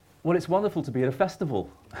Well, it's wonderful to be at a festival.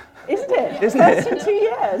 Isn't it? Isn't First it? in 2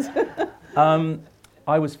 years.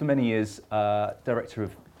 I was for many years director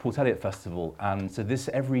of Port Eliot Festival, and so this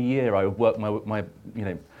every year I would work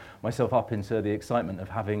myself up into the excitement of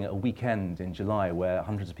having a weekend in July where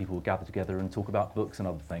hundreds of people would gather together and talk about books and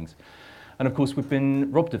other things. And of course we've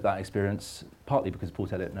been robbed of that experience, partly because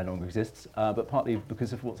Port Eliot no longer exists, but partly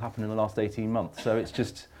because of what's happened in the last 18 months. So it's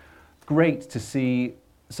just great to see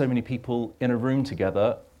so many people in a room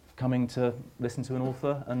together coming to listen to an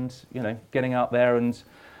author and, getting out there and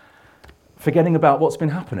forgetting about what's been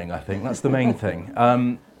happening, I think. That's the main thing.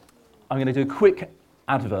 I'm going to do a quick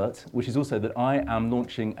advert, which is also that I am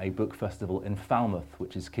launching a book festival in Falmouth,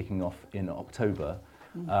 which is kicking off in October,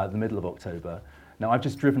 the middle of October. Now, I've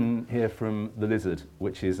just driven here from The Lizard,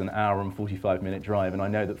 which is an hour and 45-minute drive, and I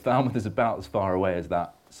know that Falmouth is about as far away as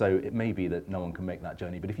that, so it may be that no one can make that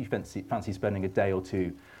journey. But if you fancy spending a day or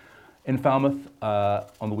two in Falmouth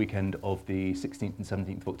on the weekend of the 16th and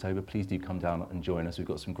 17th of October, please do come down and join us. We've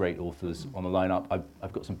got some great authors on the lineup.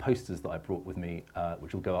 I've got some posters that I brought with me,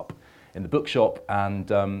 which will go up in the bookshop, and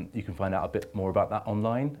you can find out a bit more about that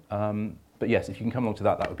online. But yes, if you can come along to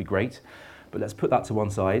that, that would be great. But let's put that to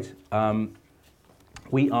one side.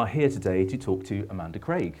 We are here today to talk to Amanda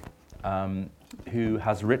Craig, who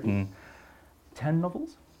has written 10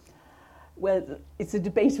 novels? Well, it's a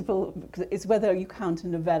debatable, it's whether you count a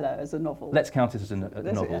novella as a novel. Let's count it as a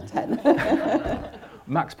novel. 10.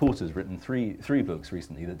 Max Porter's written three books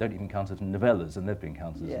recently that don't even count as novellas, and they've been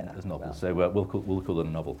counted as novels. So we'll call it a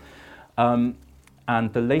novel.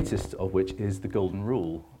 And the latest of which is The Golden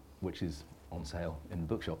Rule, which is on sale in the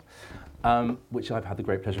bookshop, which I've had the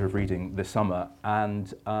great pleasure of reading this summer.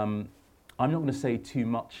 And I'm not going to say too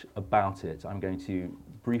much about it. I'm going to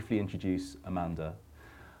briefly introduce Amanda.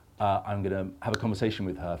 I'm going to have a conversation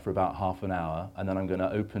with her for about half an hour, and then I'm going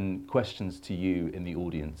to open questions to you in the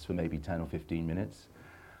audience for maybe 10 or 15 minutes.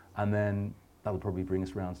 And then that'll probably bring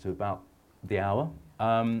us around to about the hour.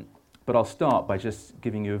 But I'll start by just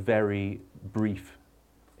giving you a very brief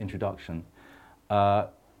introduction.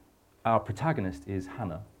 Our protagonist is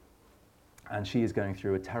Hannah, and she is going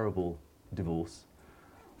through a terrible divorce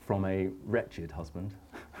from a wretched husband.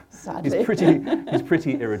 Sadly. He's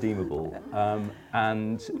pretty irredeemable,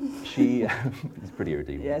 and she he's pretty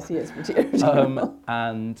irredeemable. Yes, he is pretty irredeemable.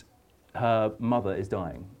 And her mother is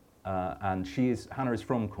dying, and Hannah is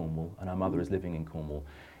from Cornwall, and her mother is living in Cornwall,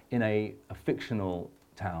 in a fictional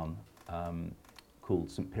town called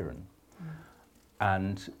St Piran.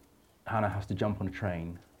 And Hannah has to jump on a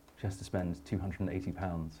train. She has to spend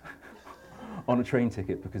 £280 on a train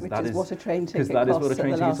ticket because that is what a train ticket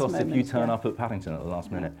costs if you turn up at Paddington at the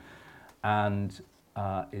last minute, and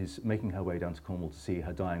is making her way down to Cornwall to see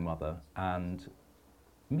her dying mother and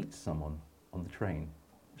meets someone on the train.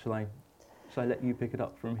 Shall I let you pick it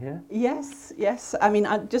up from here? Yes. I mean,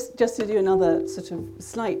 just to do another sort of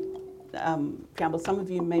slight preamble, some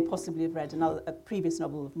of you may possibly have read a previous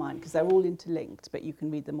novel of mine, because they're all interlinked, but you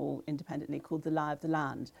can read them all independently, called The Lie of the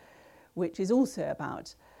Land, which is also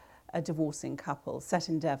about a divorcing couple set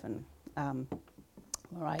in Devon,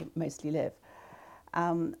 where I mostly live.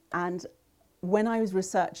 And when I was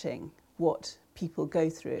researching what people go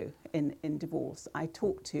through in divorce, I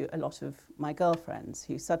talked to a lot of my girlfriends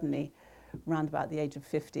who suddenly, round about the age of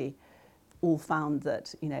 50, all found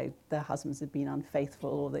that, their husbands had been unfaithful,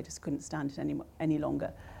 or they just couldn't stand it any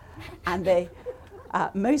longer. And they,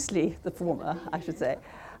 mostly the former, I should say.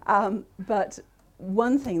 But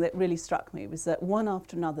one thing that really struck me was that one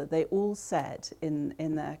after another, they all said in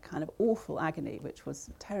their kind of awful agony, which was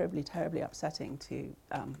terribly, terribly upsetting to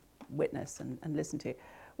witness and listen to,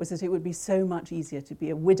 was that it would be so much easier to be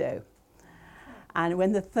a widow. And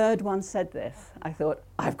when the third one said this, I thought,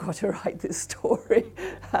 I've got to write this story.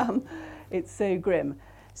 It's so grim.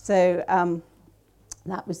 So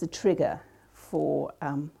that was the trigger for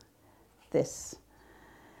this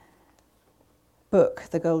book,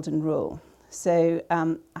 The Golden Rule. So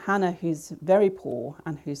Hannah, who's very poor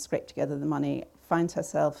and who's scraped together the money, finds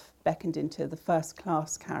herself beckoned into the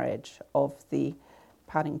first-class carriage of the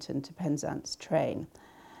Paddington to Penzance train.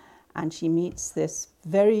 And she meets this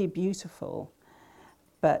very beautiful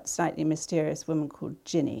but slightly mysterious woman called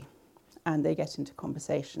Ginny, and they get into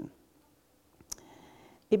conversation.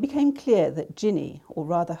 It became clear that Ginny, or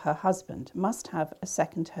rather her husband, must have a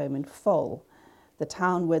second home in Foll, the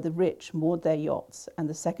town where the rich moored their yachts and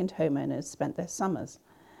the second homeowners spent their summers.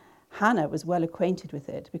 Hannah was well acquainted with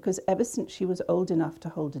it because ever since she was old enough to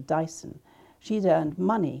hold a Dyson, she'd earned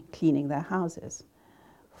money cleaning their houses.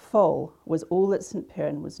 Foll was all that St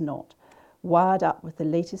Piran was not, wired up with the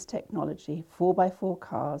latest technology, 4x4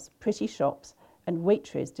 cars, pretty shops, and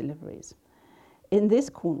Waitrose deliveries. In this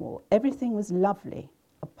Cornwall, everything was lovely,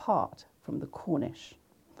 apart from the Cornish.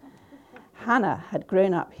 Hannah had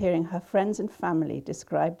grown up hearing her friends and family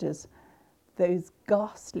described as those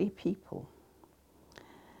ghastly people.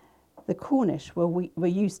 The Cornish were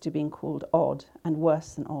used to being called odd and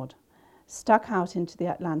worse than odd, stuck out into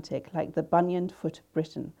the Atlantic like the bunioned foot of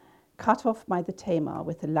Britain, cut off by the Tamar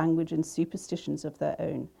with a language and superstitions of their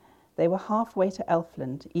own. They were halfway to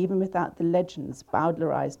Elfland, even without the legends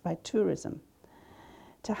bowdlerized by tourism.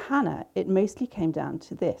 To Hannah, it mostly came down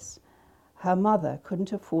to this. Her mother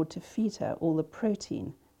couldn't afford to feed her all the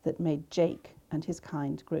protein that made Jake and his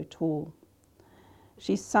kind grow tall.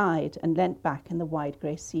 She sighed and leant back in the wide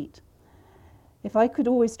grey seat. If I could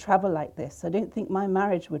always travel like this, I don't think my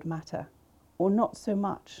marriage would matter, or not so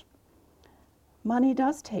much. Money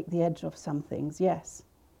does take the edge off some things, yes,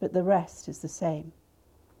 but the rest is the same.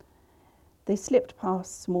 They slipped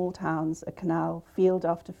past small towns, a canal, field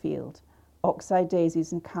after field. Oxeye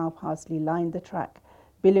daisies and cow parsley lined the track,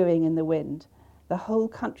 billowing in the wind. The whole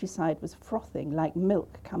countryside was frothing like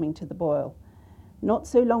milk coming to the boil. Not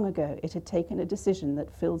so long ago, it had taken a decision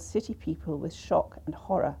that filled city people with shock and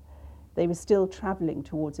horror. They were still travelling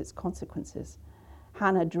towards its consequences.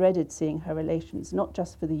 Hannah dreaded seeing her relations, not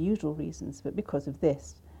just for the usual reasons, but because of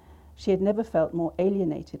this. She had never felt more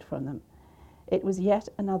alienated from them. It was yet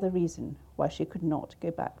another reason why she could not go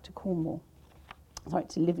back to Cornwall.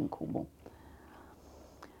 To live in Cornwall.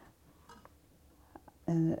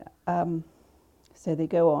 So they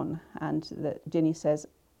go on, and Ginny says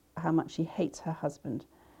how much she hates her husband.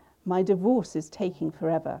 My divorce is taking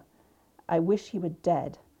forever. I wish he were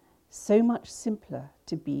dead. So much simpler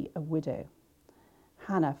to be a widow.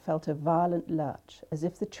 Hannah felt a violent lurch, as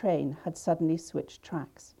if the train had suddenly switched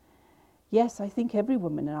tracks. Yes, I think every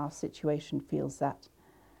woman in our situation feels that.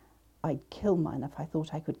 I'd kill mine if I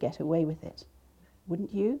thought I could get away with it.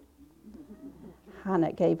 Wouldn't you?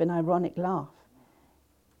 Hannah gave an ironic laugh.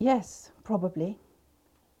 Yes, probably.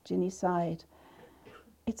 Ginny sighed.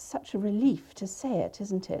 It's such a relief to say it,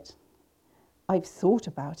 isn't it? I've thought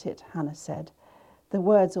about it, Hannah said. The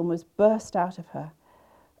words almost burst out of her.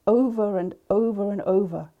 Over and over and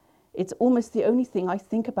over. It's almost the only thing I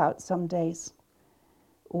think about some days.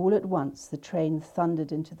 All at once, the train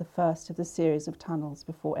thundered into the first of the series of tunnels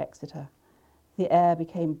before Exeter. The air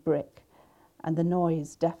became brick, and the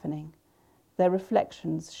noise deafening. Their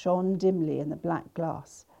reflections shone dimly in the black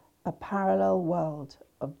glass, a parallel world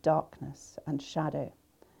of darkness and shadow.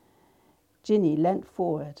 Ginny leant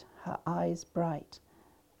forward, her eyes bright,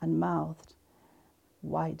 and mouthed,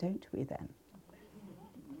 "Why don't we then?"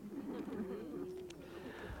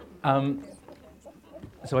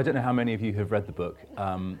 So I don't know how many of you have read the book,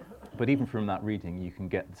 but even from that reading, you can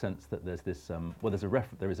get the sense that there's this.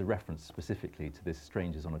 There is a reference specifically to this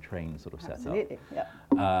strangers on a train sort of setup. Absolutely,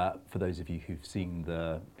 yeah. For those of you who've seen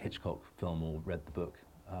the Hitchcock film or read the book,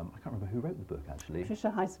 I can't remember who wrote the book actually.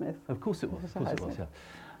 Patricia Highsmith. Of course it was. Of Patricia course it was.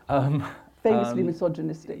 Highsmith. Yeah. Famously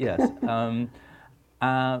misogynistic. Yes.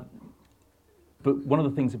 But one of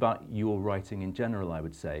the things about your writing in general, I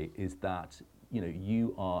would say, is that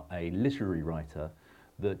you are a literary writer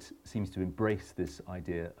that seems to embrace this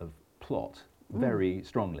idea of plot very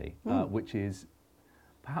strongly, which is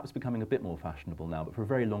perhaps becoming a bit more fashionable now, but for a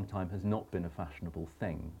very long time has not been a fashionable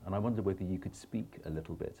thing. And I wonder whether you could speak a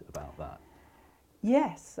little bit about that.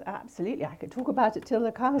 Yes, absolutely. I could talk about it till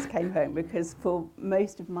the cows came home, because for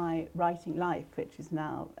most of my writing life, which is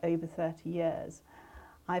now over 30 years,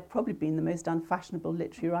 I've probably been the most unfashionable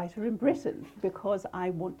literary writer in Britain, because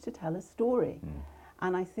I want to tell a story.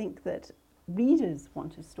 And I think that readers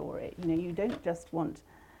want a story. You don't just want,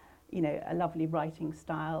 a lovely writing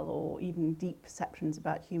style or even deep perceptions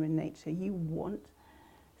about human nature. You want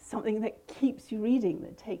something that keeps you reading,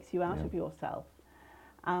 that takes you out of yourself.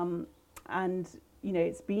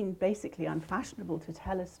 It's been basically unfashionable to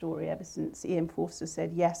tell a story ever since E.M. Forster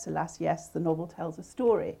said, yes, alas, yes, the novel tells a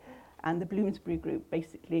story. And the Bloomsbury Group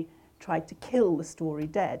basically tried to kill the story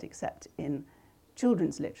dead, except in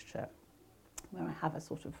children's literature, where I have a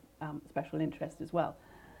sort of special interest as well.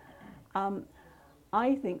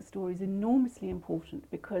 I think story is enormously important,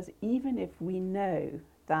 because even if we know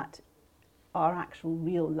that our actual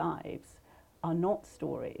real lives are not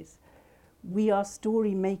stories, we are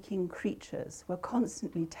story-making creatures. We're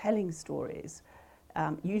constantly telling stories,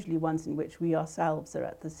 usually ones in which we ourselves are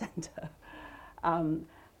at the centre.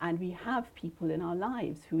 And we have people in our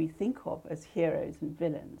lives who we think of as heroes and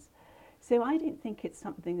villains. So I don't think it's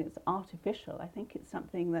something that's artificial. I think it's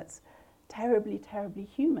something that's terribly, terribly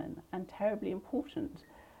human and terribly important.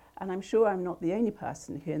 And I'm sure I'm not the only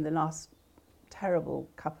person who in the last terrible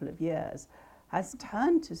couple of years has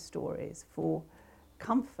turned to stories for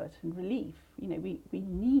comfort and relief. You know, we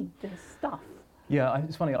need this stuff. Yeah,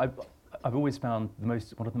 it's funny. I've always found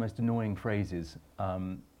one of the most annoying phrases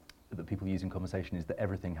that people use in conversation is that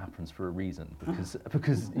everything happens for a reason,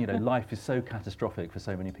 because you know, life is so catastrophic for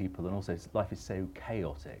so many people, and also life is so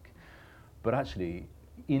chaotic. But actually,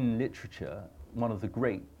 in literature, one of the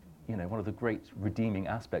great redeeming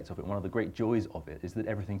aspects of it, one of the great joys of it, is that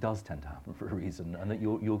everything does tend to happen for a reason, and that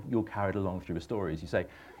you're carried along through a story. As you say,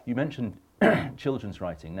 you mentioned children's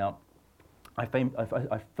writing. Now, I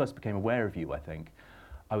first became aware of you, I think.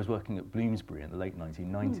 I was working at Bloomsbury in the late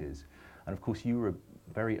 1990s, and of course you were a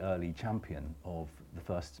very early champion of the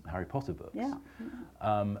first Harry Potter books. Yeah.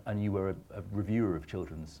 And you were a reviewer of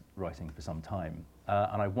children's writing for some time.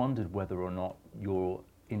 And I wondered whether or not your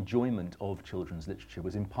enjoyment of children's literature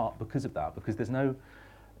was in part because of that, because there's no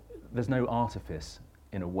artifice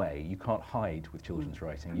in a way. You can't hide with children's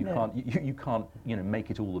writing. You can't make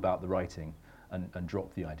it all about the writing and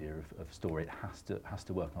drop the idea of story. It has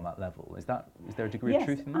to work on that level. Is there a degree of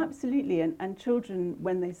truth in that? Yes, absolutely. And children,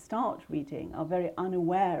 when they start reading, are very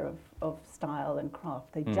unaware of style and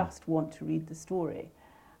craft. They just want to read the story.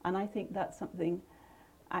 And I think that's something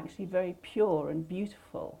actually very pure and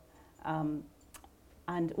beautiful,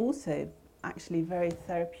 and also actually very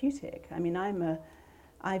therapeutic. I mean,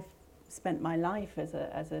 I've spent my life as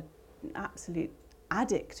an absolute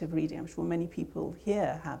addict of reading. I'm sure many people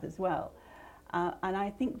here have as well. And I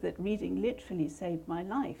think that reading literally saved my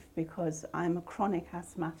life, because I'm a chronic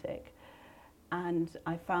asthmatic, and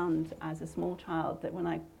I found as a small child that when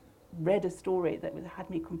I read a story that had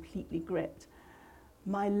me completely gripped,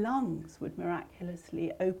 my lungs would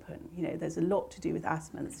miraculously open. You know, there's a lot to do with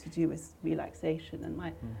asthma, that's to do with relaxation, and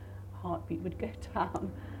my heartbeat would go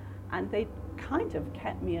down, and they kind of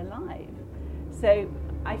kept me alive. So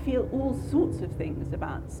I feel all sorts of things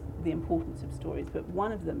about the importance of stories, but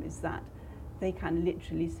one of them is that they can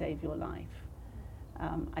literally save your life.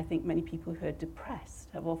 I think many people who are depressed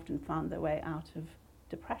have often found their way out of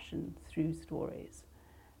depression through stories.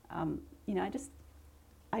 You know,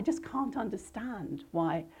 I just can't understand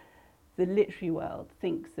why the literary world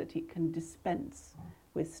thinks that it can dispense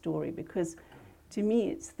with story, because to me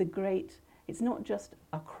it's not just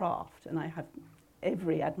a craft, and I have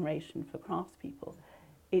every admiration for craftspeople,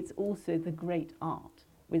 it's also the great art.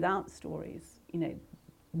 Without stories, you know,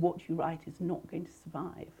 what you write is not going to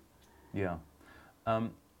survive. Yeah. I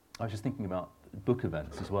was just thinking about book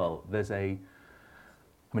events as well.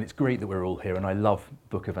 I mean, it's great that we're all here, and I love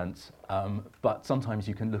book events, but sometimes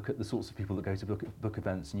you can look at the sorts of people that go to book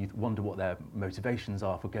events and you wonder what their motivations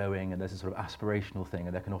are for going, and there's a sort of aspirational thing,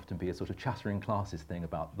 and there can often be a sort of chattering classes thing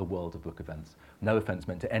about the world of book events. No offence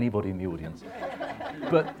meant to anybody in the audience.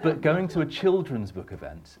 But going to a children's book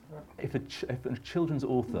event, if a children's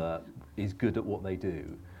author is good at what they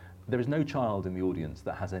do, there is no child in the audience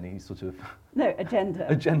that has any sort of agenda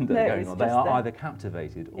going on. They are either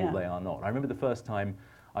captivated or they are not. I remember the first time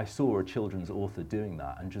I saw a children's author doing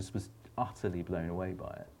that and just was utterly blown away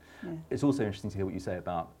by it. Yeah. It's also interesting to hear what you say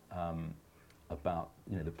about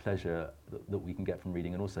you know, the pleasure that we can get from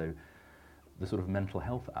reading, and also the sort of mental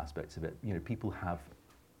health aspects of it. You know, people have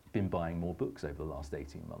been buying more books over the last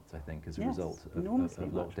 18 months, I think, as a result of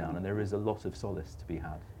lockdown, and there is a lot of solace to be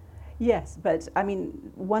had. Yes, but I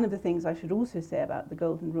mean, one of the things I should also say about The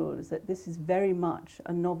Golden Rule is that this is very much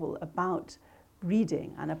a novel about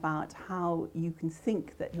reading and about how you can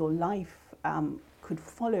think that your life could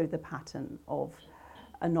follow the pattern of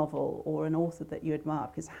a novel or an author that you admire,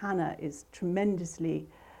 because Hannah is tremendously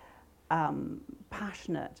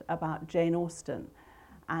passionate about Jane Austen,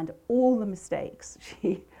 and all the mistakes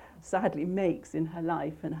she sadly makes in her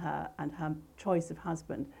life and her choice of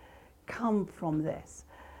husband come from this.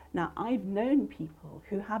 Now, I've known people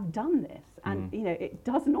who have done this, and you know, it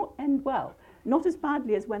does not end well. Not as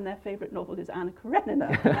badly as when their favourite novel is Anna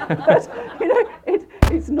Karenina, but you know,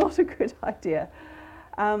 it's not a good idea.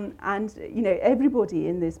 And you know, everybody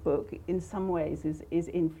in this book, in some ways, is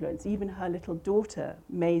influenced. Even her little daughter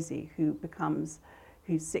Maisie,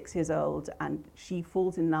 who's 6 years old, and she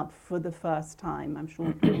falls in love for the first time. I'm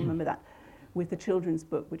sure you remember that, with a children's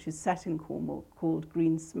book which is set in Cornwall called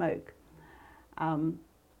Green Smoke.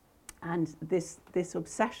 And this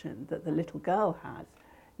obsession that the little girl has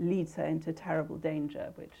leads her into terrible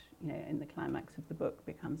danger, which, you know, in the climax of the book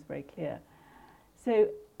becomes very clear. So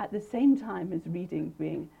at the same time as reading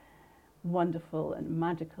being wonderful and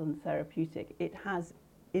magical and therapeutic, it has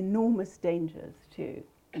enormous dangers too.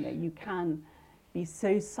 You know, you can be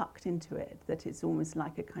so sucked into it that it's almost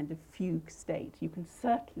like a kind of fugue state. You can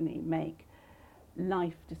certainly make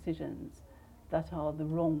life decisions that are the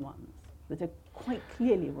wrong ones, that are quite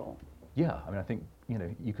clearly wrong. Yeah, I mean, I think you know,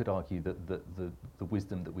 you could argue that the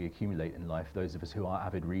wisdom that we accumulate in life, those of us who are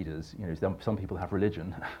avid readers, you know, some people have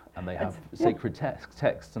religion and they have sacred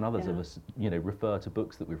texts, and others of us, you know, refer to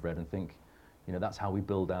books that we've read and think, you know, that's how we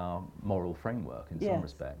build our moral framework in some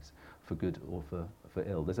respects, for good or for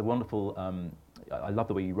ill. There's a wonderful, I love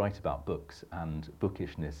the way you write about books and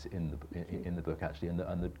bookishness in the book, actually,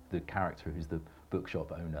 and the character who's the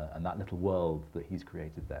bookshop owner, and that little world that he's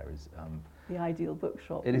created there is the ideal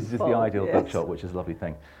bookshop. It is just the ideal bookshop, which is a lovely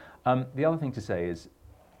thing. The other thing to say is,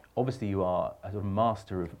 obviously you are a sort of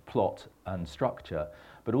master of plot and structure,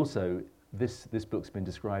 but also this book's been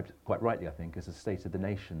described quite rightly, I think, as a State of the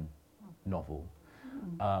Nation novel.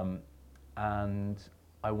 And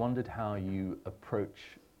I wondered how you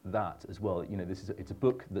approach that as well. You know, it's a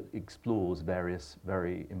book that explores various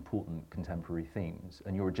very important contemporary themes,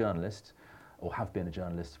 and you're a journalist, or have been a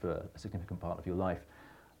journalist for a significant part of your life,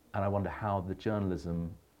 and I wonder how the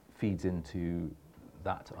journalism feeds into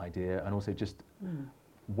that idea, and also just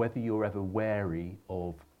whether you're ever wary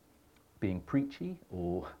of being preachy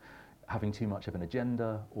or having too much of an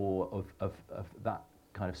agenda, or of that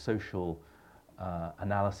kind of social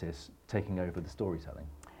analysis taking over the storytelling.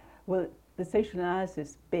 Well, the social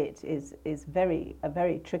analysis bit is a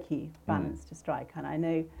very tricky balance to strike, and I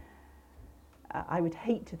know I would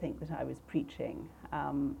hate to think that I was preaching.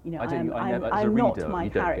 You know, I'm not my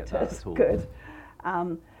characters. Good.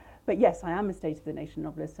 But yes, I am a State of the Nation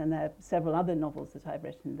novelist, and there are several other novels that I've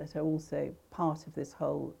written that are also part of this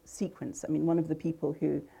whole sequence. I mean, one of the people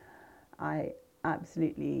who I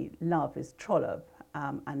absolutely love is Trollope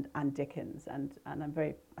and Dickens, and I'm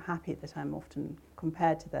very happy that I'm often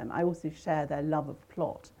compared to them. I also share their love of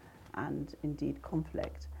plot and indeed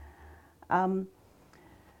conflict.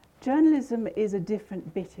 Journalism is a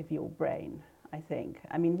different bit of your brain, I think.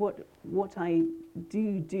 I mean, what I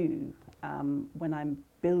do when I'm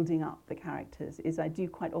building up the characters is I do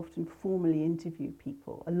quite often formally interview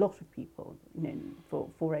people, a lot of people, you know,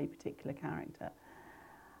 for a particular character.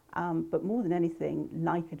 But more than anything,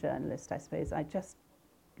 like a journalist, I suppose, I just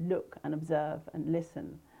look and observe and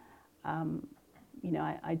listen. You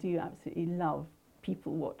know, I do absolutely love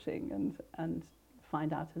people watching and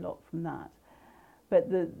find out a lot from that. But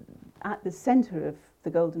at the centre of the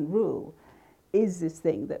Golden Rule is this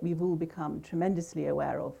thing that we've all become tremendously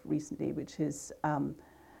aware of recently, which is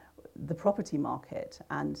the property market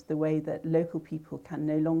and the way that local people can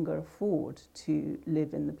no longer afford to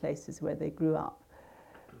live in the places where they grew up,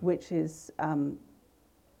 which is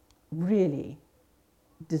really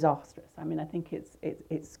disastrous. I mean, I think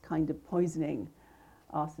it's kind of poisoning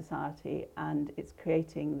our society, and it's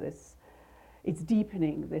creating this, it's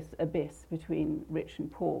deepening this abyss between rich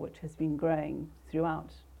and poor, which has been growing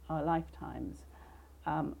throughout our lifetimes.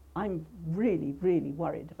 I'm really, really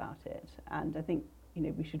worried about it, and I think, you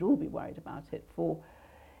know, we should all be worried about it, for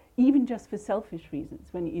even just for selfish reasons.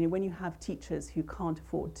 When you have teachers who can't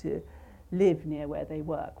afford to live near where they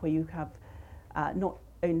work, where you have not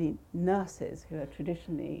only nurses who are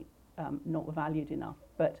traditionally not valued enough,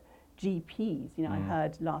 but GPs. You know, I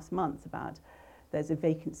heard last month about there's a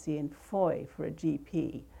vacancy in Foy for a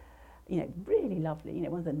GP. You know, really lovely. You know,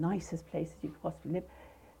 one of the nicest places you could possibly live.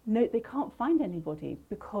 No, they can't find anybody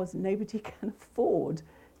because nobody can afford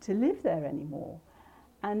to live there anymore.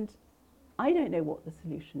 And I don't know what the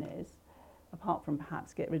solution is, apart from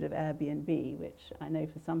perhaps get rid of Airbnb, which I know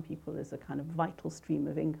for some people is a kind of vital stream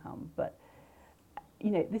of income. But, you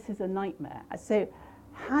know, this is a nightmare. So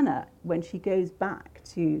Hannah, when she goes back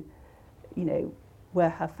to, you know, where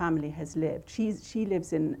her family has lived, she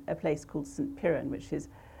lives in a place called St Piran, which is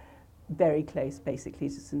very close basically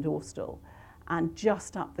to St Austell. And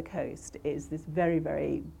just up the coast is this very,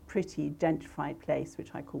 very pretty gentrified place,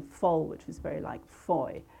 which I call Foll, which is very like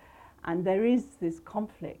Foy. And there is this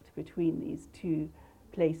conflict between these two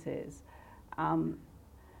places. And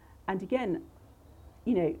again,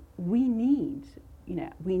 you know, we need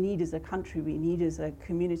as a country, we need as a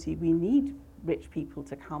community, we need rich people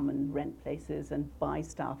to come and rent places and buy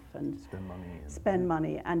stuff and spend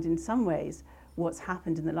money. And in some ways, what's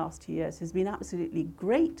happened in the last 2 years has been absolutely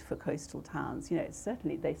great for coastal towns. You know,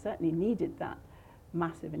 they certainly needed that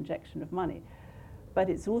massive injection of money.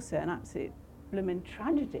 But it's also an absolute blooming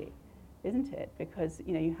tragedy, isn't it? Because,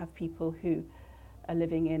 you know, you have people who are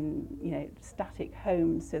living in, you know, static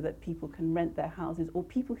homes so that people can rent their houses, or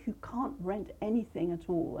people who can't rent anything at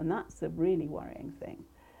all. And that's a really worrying thing.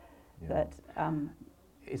 Yeah. That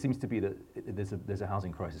it seems to be that there's a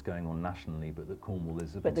housing crisis going on nationally, but that Cornwall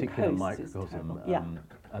is a particular microcosm,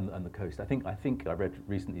 and the coast. I think I read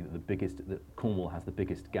recently that Cornwall has the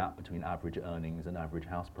biggest gap between average earnings and average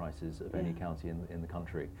house prices of any county in the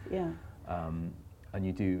country. Yeah. And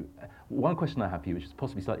you do. One question I have for you, which is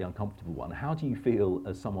possibly a slightly uncomfortable one: how do you feel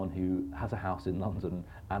as someone who has a house in London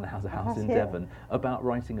and has a house in Devon about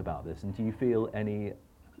writing about this? And do you feel any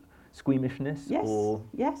squeamishness? Yes, or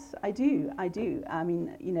yes, I do. I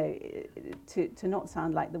mean, you know, to not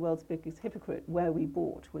sound like the world's biggest hypocrite, where we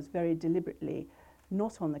bought was very deliberately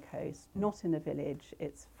not on the coast, not in a village.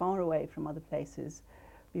 It's far away from other places.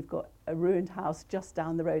 We've got a ruined house just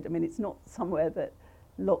down the road. I mean, it's not somewhere that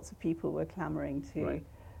lots of people were clamouring to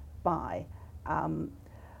buy.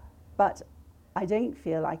 But I don't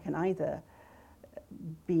feel I can either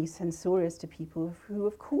be censorious to people who,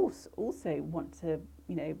 of course, also want to,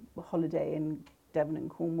 you know, holiday in Devon and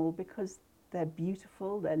Cornwall because they're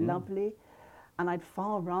beautiful, they're lovely. And I'd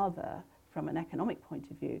far rather, from an economic point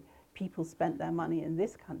of view, people spent their money in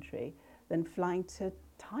this country than flying to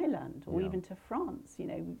Thailand or even to France. You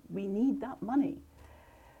know, we need that money.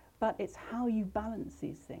 But it's how you balance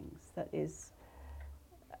these things that is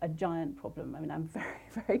a giant problem. I mean, I'm very,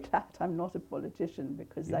 very glad I'm not a politician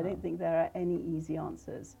because I don't think there are any easy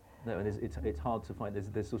answers. No, and it's hard to find.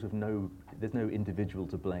 There's sort of there's no individual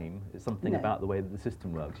to blame. It's something about the way that the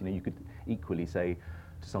system works. You know, you could equally say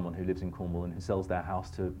to someone who lives in Cornwall and who sells their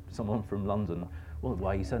house to someone from London, well,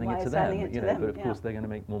 why are you selling it to them? You know, but of course they're going to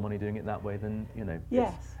make more money doing it that way than, you know.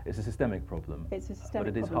 Yes. It's a systemic problem. It's a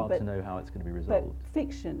systemic but it is problem, hard to know how it's going to be resolved. But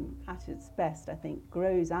fiction, at its best, I think,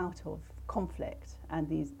 grows out of conflict and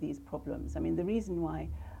these problems. I mean, the reason why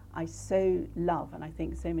I so love, and I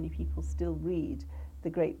think so many people still read,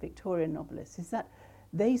 the great Victorian novelists, is that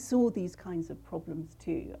they saw these kinds of problems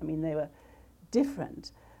too. I mean, they were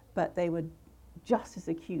different, but they were just as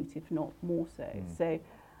acute, if not more so. So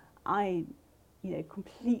I, you know,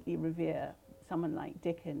 completely revere someone like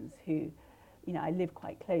Dickens, who, you know, I live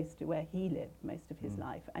quite close to where he lived most of his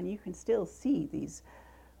life, and you can still see these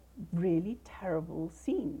really terrible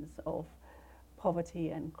scenes of poverty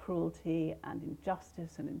and cruelty and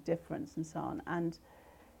injustice and indifference and so on. And,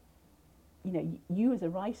 you know, you as a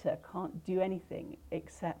writer can't do anything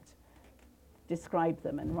except describe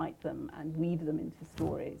them and write them and weave them into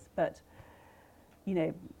stories. But, you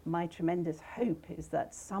know, my tremendous hope is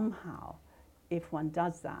that somehow, if one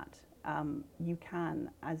does that, you can,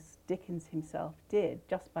 as Dickens himself did,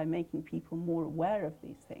 just by making people more aware of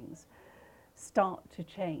these things, start to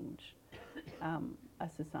change a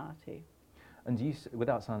society. And do you,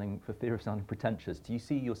 without sounding, for fear of sounding pretentious, do you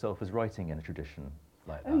see yourself as writing in a tradition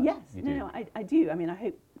like that? Oh yes, you no, I do. I mean, I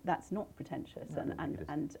hope that's not pretentious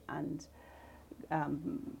and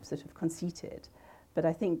sort of conceited. But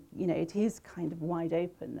I think, you know, it is kind of wide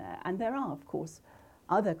open there. And there are, of course,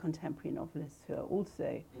 other contemporary novelists who are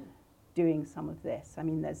also doing some of this. I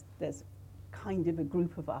mean, there's kind of a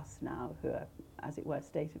group of us now who are, as it were,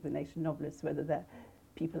 state of the nation novelists, whether they're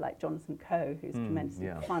people like Jonathan Coe, who's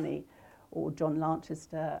tremendously funny, or John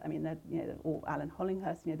Lanchester, I mean, you know, or Alan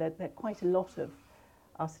Hollinghurst. You know, there are quite a lot of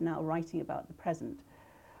us now writing about the present.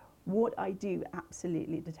 What I do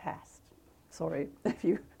absolutely detest, sorry if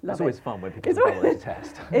you love it's always fun when people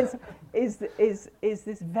detest. is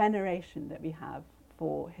this veneration that we have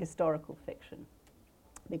for historical fiction,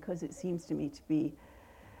 because it seems to me to be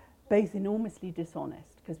both enormously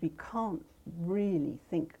dishonest, because we can't really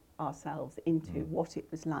think ourselves into what it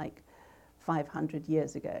was like 500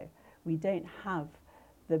 years ago. We don't have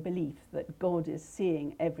the belief that God is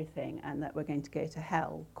seeing everything and that we're going to go to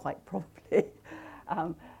hell, quite probably,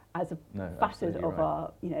 as a facet of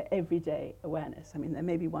our, you know, everyday awareness. I mean, there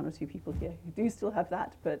may be one or two people here who do still have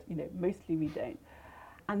that, but, you know, mostly we don't.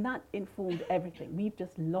 And that informed everything. We've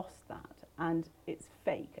just lost that, and it's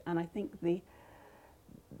fake. And I think the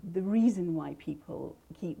reason why people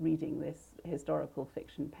keep reading this historical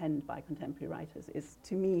fiction penned by contemporary writers is,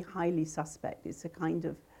 to me, highly suspect. It's a kind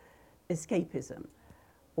of escapism,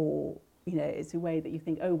 or, you know, it's a way that you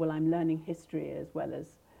think, oh, well, I'm learning history as well as,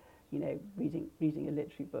 you know, reading a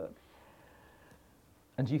literary book.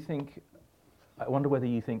 And do you think, I wonder whether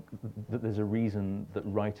you think that there's a reason that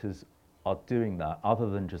writers are doing that, other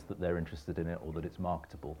than just that they're interested in it or that it's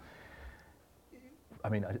marketable? I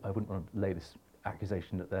mean, I wouldn't want to lay this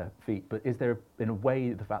accusation at their feet, but is there, in a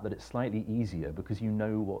way, the fact that it's slightly easier because you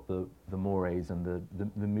know what the mores and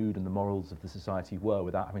the mood and the morals of the society were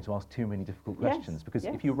without having to ask too many difficult questions? Because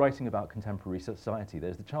if you're writing about contemporary society,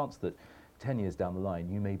 there's the chance that 10 years down the line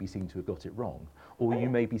you may be seen to have got it wrong, or you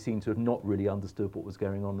may be seen to have not really understood what was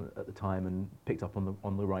going on at the time and picked up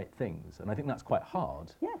on the right things. And I think that's quite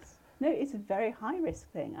hard. Yes. No, it's a very high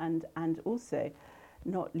risk thing, and also,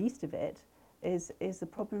 not least of it, is the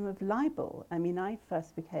problem of libel. I mean, I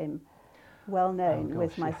first became well known Oh,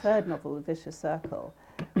 with gosh, my yes. third novel, The Vicious Circle,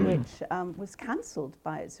 which was cancelled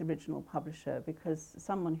by its original publisher because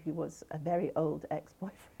someone who was a very old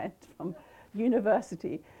ex-boyfriend from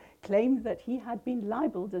university claimed that he had been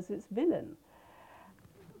libelled as its villain.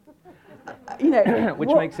 Which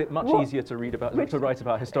makes it much easier to read about, to write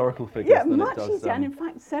about historical figures Yeah, than much it does. easier. And in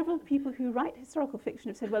fact, several people who write historical fiction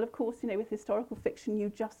have said, well, of course, with historical fiction,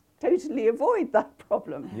 you just totally avoid that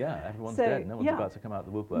problem. Yeah, everyone's So, dead. No one's about to come out of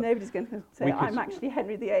the woodwork. Nobody's going to say, I'm actually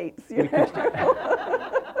Henry VIII.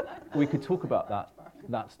 We could talk about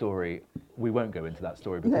that story. We won't go into that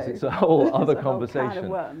story because it's a whole other conversation. Can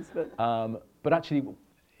of worms, but actually,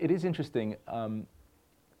 it is interesting.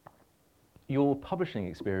 Your publishing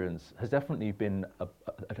experience has definitely been,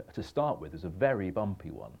 to start with, is a very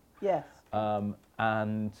bumpy one. Yes.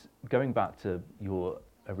 And going back to your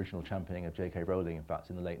original championing of J.K. Rowling, in fact,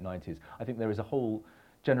 in the late 90s, I think there is a whole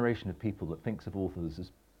generation of people that thinks of authors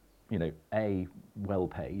as, A, well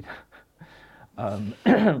paid.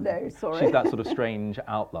 No, sorry. She's that sort of strange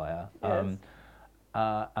outlier. Yes.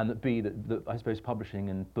 And that B, that I suppose publishing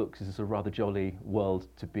and books is a sort of rather jolly world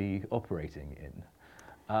to be operating in.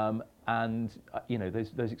 And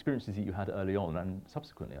those experiences that you had early on and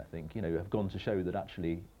subsequently, I think, have gone to show that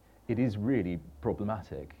actually it is really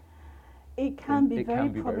problematic. It can be very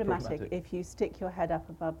problematic if you stick your head up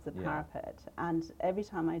above the parapet. And every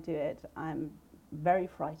time I do it, I'm very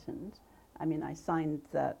frightened. I mean, I signed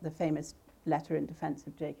the famous letter in defence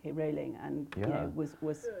of J.K. Rowling, and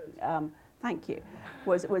thank you,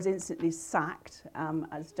 was instantly sacked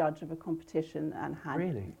as judge of a competition and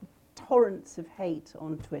had torrents of hate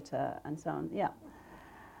on Twitter and so on. Yeah.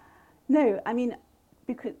 No, I mean,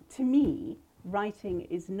 because to me, writing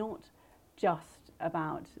is not just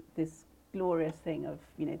about this glorious thing of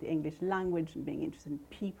the English language and being interested in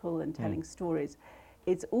people and telling stories.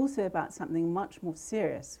 It's also about something much more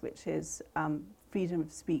serious, which is freedom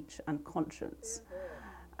of speech and conscience.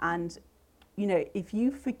 And if you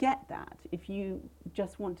forget that, if you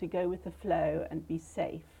just want to go with the flow and be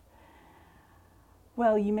safe,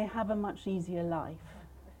 well, you may have a much easier life,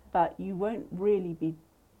 but you won't really be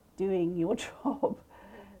doing your job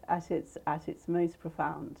at its most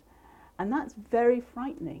profound. And that's very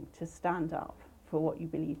frightening, to stand up for what you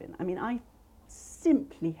believe in. I mean, I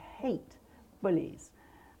simply hate bullies.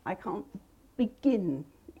 I can't begin,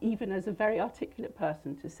 even as a very articulate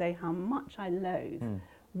person, to say how much I loathe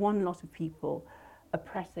one lot of people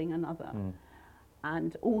oppressing another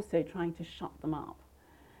and also trying to shut them up.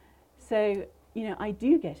 So, I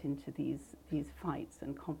do get into these fights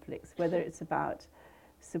and conflicts, whether it's about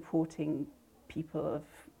supporting people of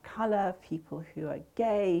colour, people who are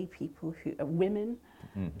gay, people who are women,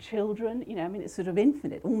 children. I mean, it's sort of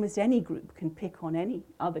infinite. Almost any group can pick on any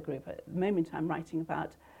other group. At the moment, I'm writing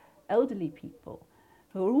about elderly people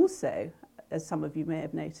who are also, as some of you may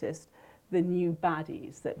have noticed, the new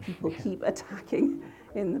baddies that people keep attacking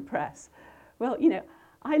in the press. Well,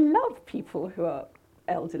 I love people who are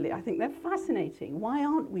elderly. I think they're fascinating. Why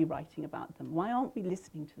aren't we writing about them? Why aren't we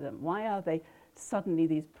listening to them? Why are they suddenly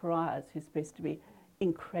these pariahs who are supposed to be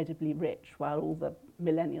incredibly rich while all the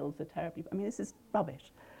millennials are terribly... I mean, this is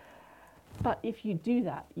rubbish. But if you do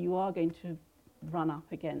that, you are going to run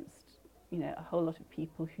up against, a whole lot of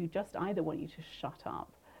people who just either want you to shut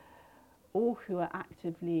up or who are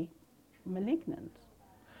actively malignant.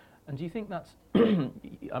 And do you think that's...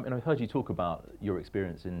 I mean, I've heard you talk about your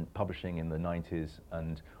experience in publishing in the 90s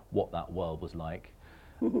and what that world was like.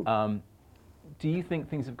 Do you think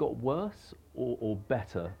things have got worse or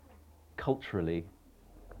better culturally?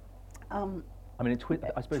 I mean,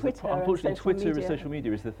 I suppose, unfortunately, Twitter and social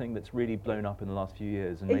media is the thing that's really blown up in the last few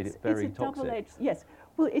years and made it very toxic. Yes.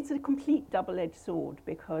 Well, it's a complete double-edged sword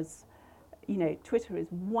because, Twitter is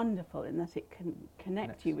wonderful in that it can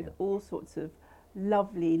connect you with all sorts of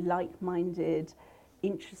lovely, like-minded,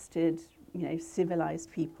 interested,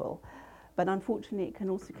 civilized people. But unfortunately, it can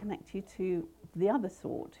also connect you to the other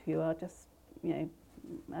sort who are just, a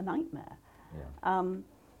nightmare. Yeah.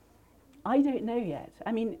 I don't know yet.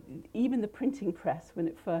 I mean, even the printing press, when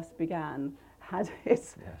it first began, had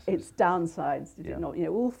its downsides, did it not?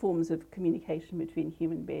 All forms of communication between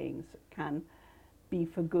human beings can be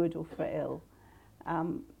for good or for ill.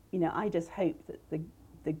 I just hope that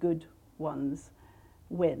the good ones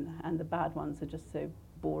win and the bad ones are just so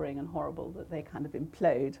boring and horrible that they kind of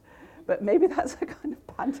implode. But maybe that's a kind of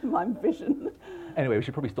pantomime vision. Anyway, we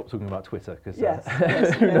should probably stop talking about Twitter because yes,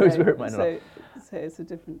 who knows where it might end up. So it's a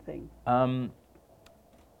different thing. I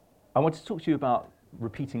want to talk to you about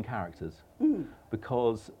repeating characters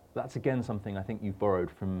because that's again something I think you've borrowed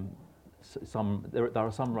from some. There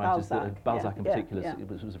are some writers, Balzac in particular,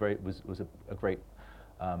 was a great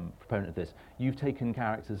proponent of this. You've taken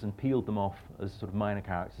characters and peeled them off as sort of minor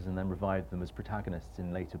characters and then revived them as protagonists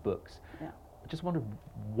in later books. Yeah. I just wondered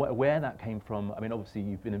where that came from. I mean, obviously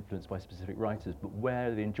you've been influenced by specific writers, but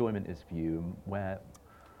where the enjoyment is for you and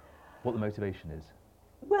what the motivation is.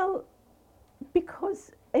 Well,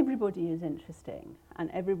 because everybody is interesting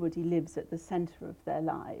and everybody lives at the centre of their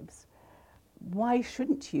lives, why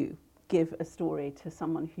shouldn't you give a story to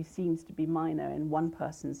someone who seems to be minor in one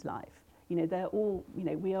person's life? You know, they're all, you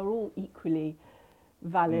know, we are all equally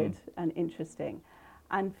valid and interesting.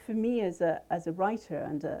 And for me as a writer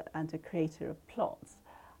and a creator of plots,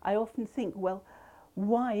 I often think, well,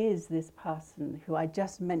 why is this person who I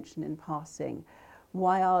just mentioned in passing,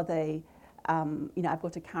 why are they, you know, I've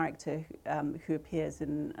got a character who appears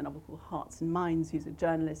in a novel called Hearts and Minds, who's a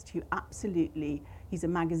journalist who absolutely, he's a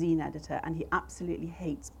magazine editor and he absolutely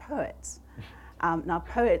hates poets. Now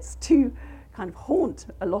poets too kind of haunt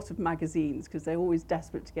a lot of magazines because they're always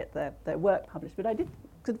desperate to get their work published. But I did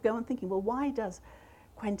sort of go on thinking, well, why does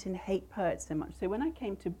Quentin hate poets so much? So when I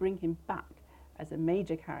came to bring him back as a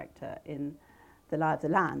major character in The Lie of the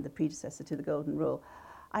Land, the predecessor to The Golden Rule,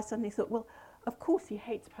 I suddenly thought, well, of course he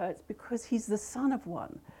hates poets because he's the son of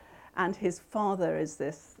one. And his father is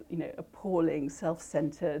this, you know, appalling,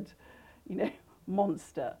 self-centered, you know,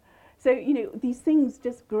 monster. So, you know, these things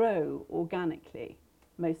just grow organically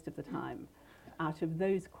most of the time out of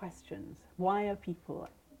those questions. Why are people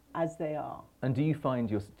as they are? And do you find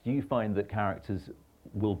that characters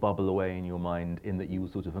will bubble away in your mind in that you will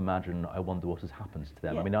sort of imagine, I wonder what has happened to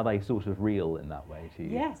them? Yeah. I mean, are they sort of real in that way to you?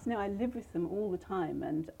 Yes, no, I live with them all the time,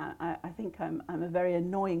 and I think I'm a very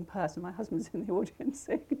annoying person. My husband's in the audience,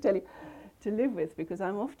 so I could tell you, to live with, because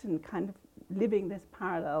I'm often kind of living this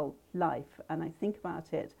parallel life, and I think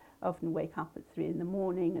about it. I often wake up at 3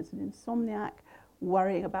 a.m. as an insomniac,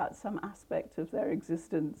 worrying about some aspect of their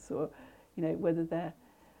existence, or, you know, whether they're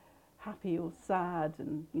happy or sad,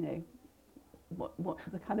 and, you know, what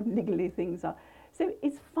the kind of niggly things are. So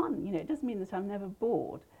it's fun, you know, it doesn't mean that I'm never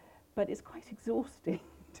bored, but it's quite exhausting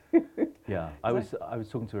too. Yeah, I was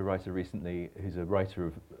talking to a writer recently who's a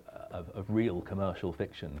writer of real commercial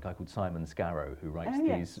fiction, a guy called Simon Scarrow, who writes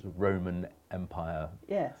these Roman Empire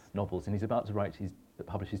novels, and he's about to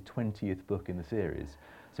publish his 20th book in the series.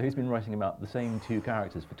 So he's been writing about the same 2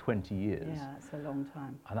 characters for 20 years. Yeah, it's a long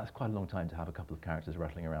time. And that's quite a long time to have a couple of characters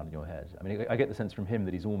rattling around in your head. I mean, I get the sense from him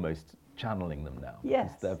that he's almost channeling them now.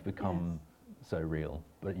 Yes. Because they've become so real.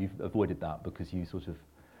 But you've avoided that because you sort of,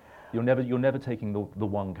 you're never taking the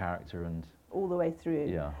one character and... all the way through.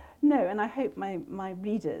 Yeah. No, and I hope my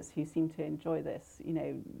readers who seem to enjoy this, you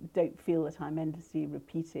know, don't feel that I'm endlessly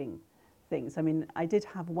repeating things. I mean, I did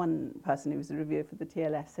have one person who was a reviewer for the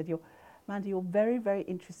TLS said, Amanda, you're very, very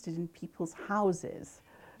interested in people's houses.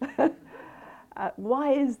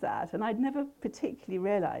 Why is that? And I'd never particularly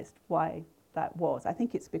realised why that was. I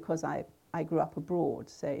think it's because I grew up abroad.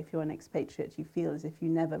 So if you're an expatriate, you feel as if you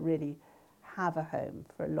never really have a home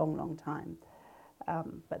for a long, long time.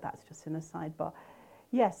 But that's just in a sidebar.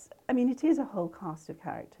 Yes, I mean, it is a whole cast of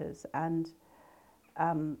characters. And,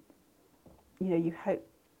 you know,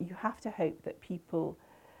 you have to hope that people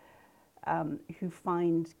who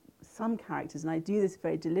find some characters, and I do this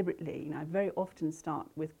very deliberately, you know, I very often start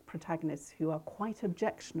with protagonists who are quite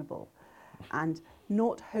objectionable and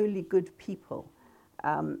not wholly good people.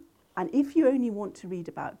 And if you only want to read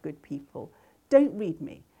about good people, don't read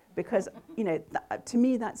me, because, you know, to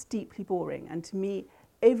me that's deeply boring, and to me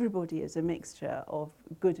everybody is a mixture of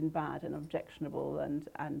good and bad and objectionable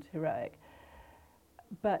and heroic.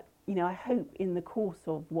 But, you know, I hope in the course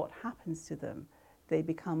of what happens to them, they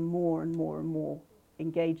become more and more and more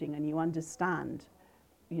engaging, and you understand,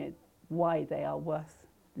 you know, why they are worth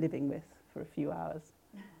living with for a few hours.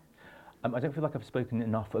 I don't feel like I've spoken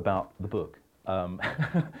enough about the book.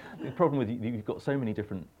 The problem with you've got so many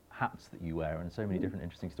different hats that you wear and so many different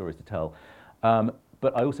interesting stories to tell.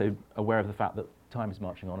 But I also aware of the fact that time is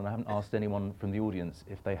marching on, and I haven't asked anyone from the audience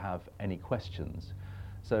if they have any questions.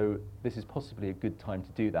 So this is possibly a good time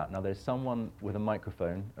to do that. Now there's someone with a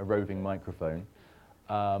microphone, a roving microphone,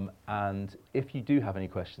 and if you do have any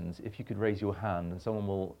questions, if you could raise your hand and someone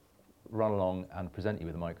will run along and present you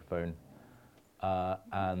with a microphone.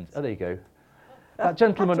 And there you go. That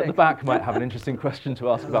gentleman at the back might have an interesting question to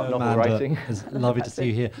ask about novel Amanda, writing. It's lovely to see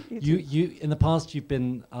you here. You in the past you've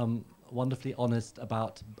been wonderfully honest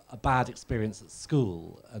about a bad experience at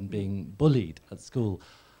school and being bullied at school.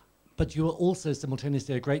 But you are also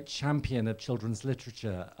simultaneously a great champion of children's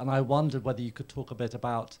literature. And I wondered whether you could talk a bit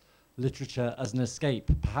about literature as an escape,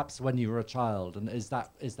 perhaps when you were a child, and is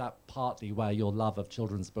that partly where your love of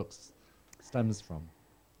children's books stems from?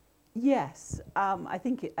 Yes, I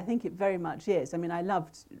think it very much is. I mean, I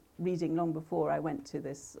loved reading long before I went to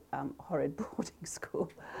this horrid boarding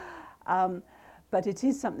school, but it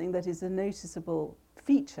is something that is a noticeable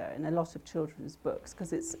feature in a lot of children's books,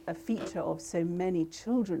 because it's a feature of so many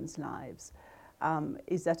children's lives,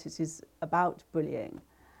 is that it is about bullying.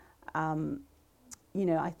 You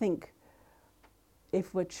know, I think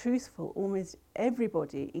if we're truthful, almost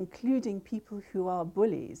everybody, including people who are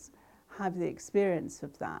bullies, have the experience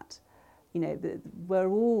of that. You know, we're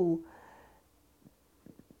all,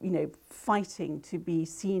 you know, fighting to be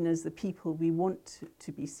seen as the people we want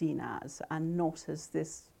to be seen as, and not as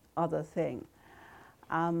this other thing.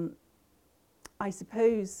 I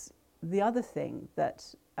suppose the other thing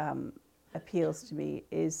that appeals to me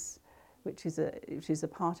is, which is a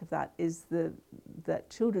part of that, is that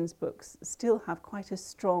children's books still have quite a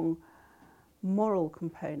strong moral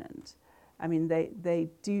component. I mean, they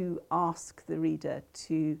do ask the reader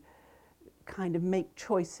to kind of make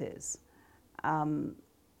choices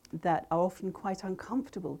that are often quite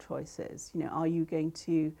uncomfortable choices. You know, are you going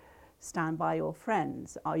to stand by your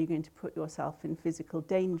friends? Are you going to put yourself in physical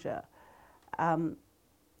danger?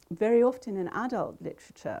 Very often in adult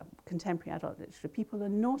literature, contemporary adult literature, people are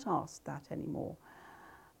not asked that anymore.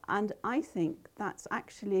 And I think that's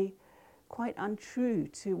actually quite untrue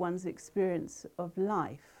to one's experience of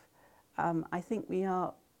life. I think we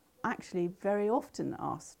are actually very often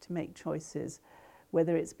asked to make choices,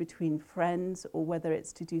 whether it's between friends or whether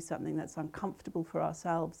it's to do something that's uncomfortable for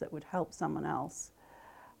ourselves that would help someone else.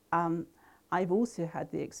 I've also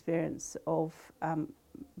had the experience of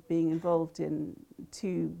being involved in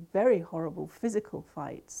 2 very horrible physical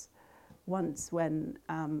fights. Once when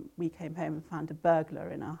we came home and found a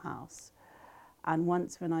burglar in our house, and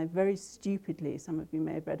once when I very stupidly, some of you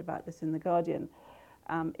may have read about this in The Guardian,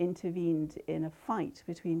 intervened in a fight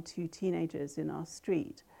between 2 teenagers in our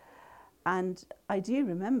street. And I do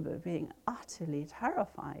remember being utterly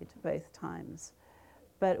terrified both times,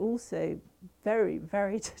 but also very,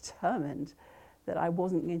 very determined that I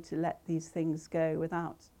wasn't going to let these things go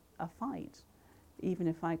without a fight, even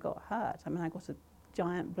if I got hurt. I mean, I got a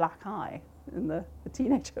giant black eye in the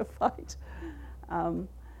teenager fight.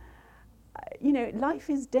 You know, life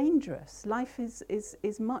is dangerous. Life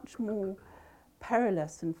is much more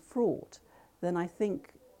perilous and fraught than I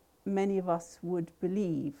think many of us would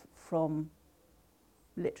believe from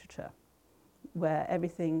literature, where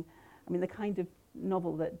everything, I mean, the kind of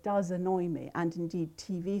novel that does annoy me, and indeed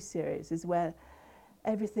TV series, is where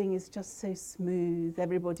everything is just so smooth,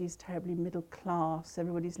 everybody's terribly middle class,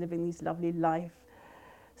 everybody's living these lovely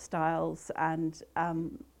lifestyles, and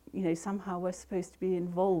you know, somehow we're supposed to be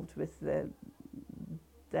involved with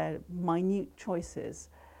their minute choices.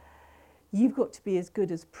 You've got to be as good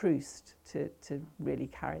as Proust to really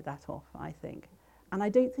carry that off, I think. And I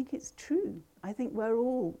don't think it's true. I think we're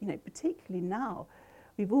all, you know, particularly now,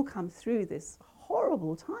 we've all come through this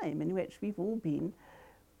horrible time in which we've all been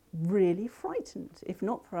really frightened, if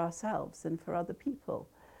not for ourselves, then for other people.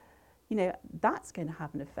 You know, that's going to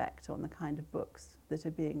have an effect on the kind of books that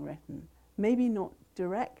are being written. Maybe not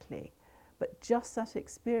directly, but just that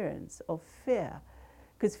experience of fear.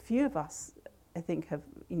 Because few of us, I think, have,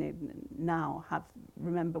 you know, now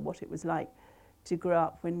remember what it was like to grow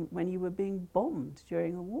up when you were being bombed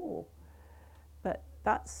during a war. But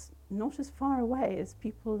that's not as far away as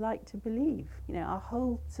people like to believe. You know, our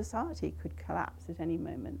whole society could collapse at any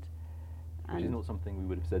moment. Which is not something we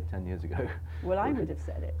would have said 10 years ago. Well, I would have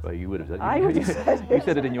said it. Well, you would have said it. I would have said it. You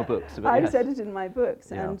said it in your books. But I yes. said it in my books.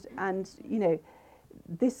 Yeah. And you know,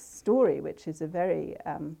 this story, which is a very,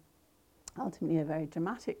 ultimately a very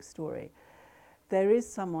dramatic story, there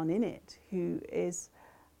is someone in it who is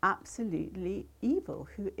absolutely evil,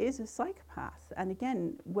 who is a psychopath. And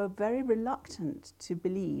again, we're very reluctant to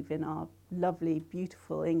believe in our lovely,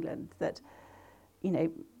 beautiful England that, you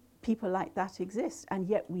know, people like that exist. And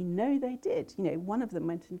yet we know they did. You know, one of them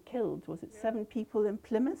went and killed, was it 7 people in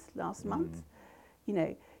Plymouth last month? You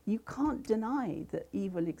know, you can't deny that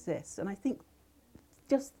evil exists. And I think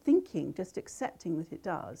just accepting that it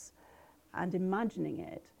does and imagining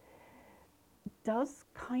it does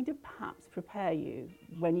kind of perhaps prepare you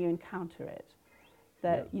when you encounter it.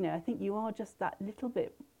 That, you know, I think you are just that little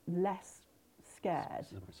bit less scared.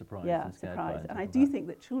 Surprised. Yeah, and scared surprised. by And I it. do think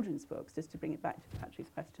that children's books, just to bring it back to Patrick's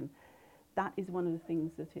question, that is one of the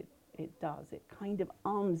things that it does. It kind of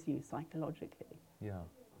arms you psychologically. Yeah.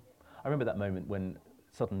 I remember that moment when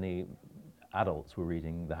suddenly adults were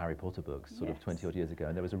reading the Harry Potter books sort of 20 odd years ago,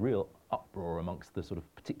 and there was a real uproar amongst the sort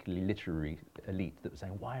of particularly literary elite that was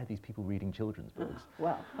saying, why are these people reading children's books?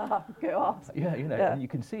 Well, go ask. Yeah, you know, Yeah. and you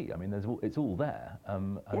can see, I mean, it's all there.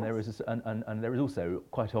 And Yes. there is and there is also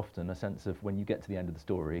quite often a sense of when you get to the end of the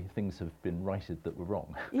story, things have been righted that were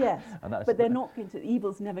wrong. Yes, And that's, but they're not going to,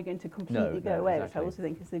 evil's never going to completely go no, away, exactly. which I also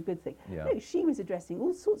think is a good thing. Yeah. No, she was addressing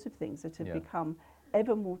all sorts of things that have Yeah. become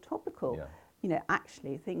ever more topical. Yeah. You know,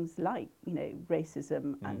 actually things like, you know,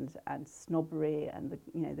 racism and snobbery and the,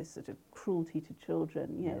 you know, this sort of cruelty to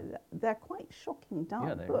children, you know, they're quite shocking dark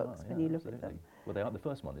Yeah, they books are, when yeah, you look at absolutely. them. Well, they are. The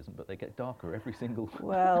first one isn't, but they get darker every single.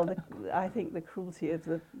 Well, I think the cruelty of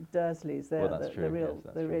the Dursleys, they're Well, that's the true, real, yes,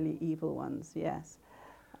 that's the true. really evil ones. Yes.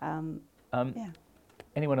 Yeah.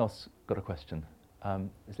 Anyone else got a question?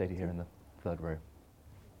 This lady here in the third row.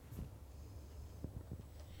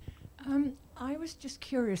 I was just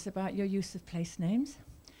curious about your use of place names.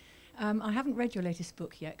 I haven't read your latest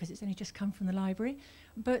book yet because it's only just come from the library,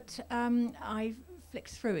 but I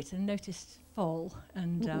flicked through it and noticed Foll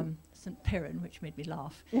and St Piran, which made me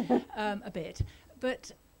laugh a bit.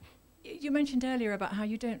 But you mentioned earlier about how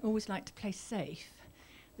you don't always like to play safe.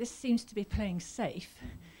 This seems to be playing safe.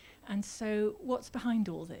 And so what's behind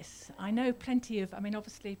all this? I know plenty of, I mean,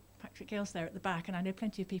 obviously Patrick Gale's there at the back, and I know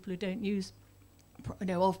plenty of people who don't use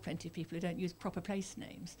plenty of people who don't use proper place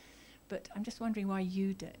names, but I'm just wondering why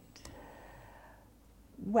you don't.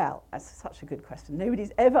 Well, that's such a good question.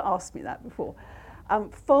 Nobody's ever asked me that before.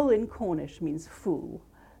 Foll in Cornish means fool,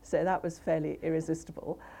 so that was fairly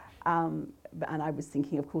irresistible. And I was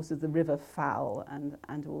thinking, of course, of the river Fowl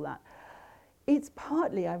and all that. It's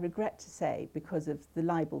partly, I regret to say, because of the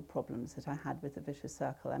libel problems that I had with the Vicious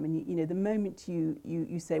Circle. I mean, you know, the moment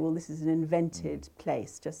you say, well, this is an invented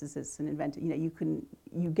place, just as it's an invented, you know,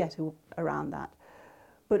 you get around that.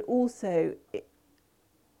 But also,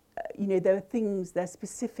 you know, there are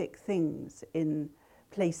specific things in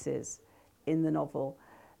places in the novel.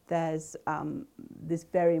 There's this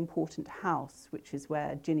very important house, which is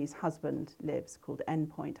where Ginny's husband lives, called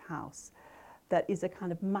Endpoint House. That is a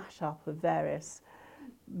kind of mash-up of various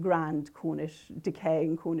grand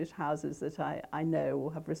decaying Cornish houses that I know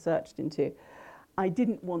or have researched into. I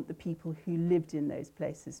didn't want the people who lived in those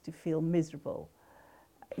places to feel miserable.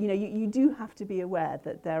 You know, you do have to be aware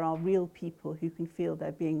that there are real people who can feel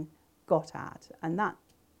they're being got at, and that,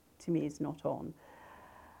 to me, is not on.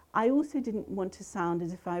 I also didn't want to sound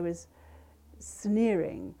as if I was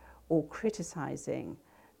sneering or criticising,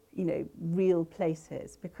 you know, real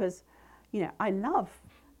places, because you know, I love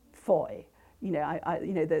Foy. You know,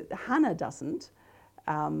 you know, that Hannah doesn't,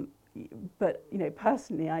 but you know,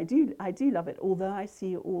 personally, I do love it. Although I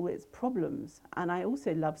see all its problems, and I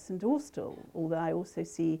also love St Austell. Although I also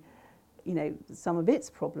see, you know, some of its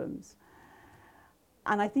problems.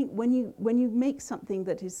 And I think when you make something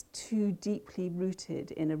that is too deeply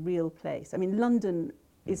rooted in a real place, I mean, London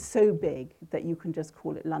is so big that you can just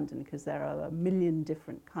call it London because there are a million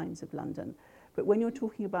different kinds of London. But when you're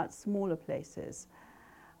talking about smaller places,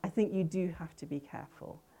 I think you do have to be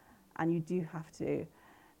careful and you do have to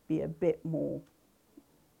be a bit more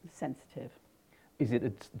sensitive. Is it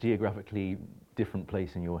a geographically different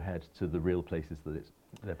place in your head to the real places that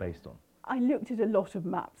they're based on? I looked at a lot of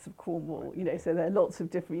maps of Cornwall, you know, so there are lots of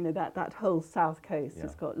different, you know, that whole south coast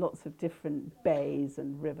has got lots of different bays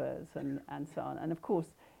and rivers and so on. And of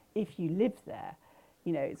course, if you live there,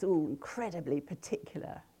 you know, it's all incredibly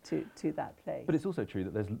particular to that place. But it's also true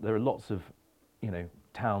that there are lots of, you know,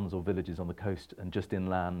 towns or villages on the coast and just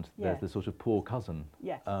inland. There's the sort of poor cousin.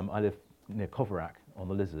 Yes. I live near Coverack on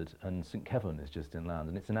the Lizard, and St Kevin is just inland,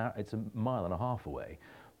 and it's a mile and a half away.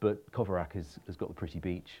 But Coverack has got the pretty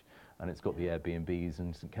beach, and it's got the Airbnbs,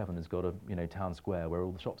 and St Kevin has got a, you know, town square where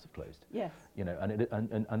all the shops have closed. Yes. You know,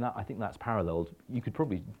 and that, I think that's paralleled. You could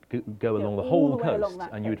probably go along the whole coast,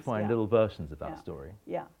 and you would find little versions of that story.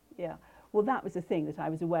 Yeah, yeah. Well, that was the thing that I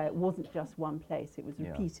was aware. It wasn't just one place. It was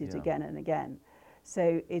repeated again and again.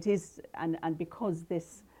 So it is, and because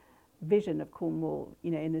this vision of Cornwall, you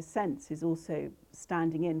know, in a sense, is also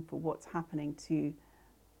standing in for what's happening to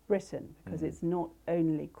Britain, because it's not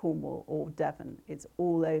only Cornwall or Devon, it's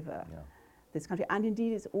all over this country. And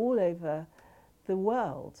indeed, it's all over the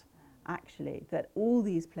world, actually, that all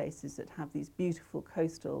these places that have these beautiful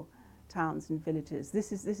coastal towns and villages,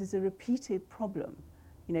 this is a repeated problem.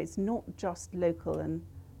 You know, it's not just local and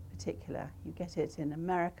particular. You get it in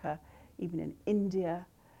America, even in India.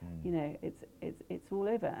 You know, it's all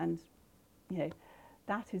over, and you know,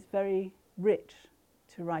 that is very rich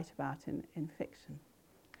to write about in fiction.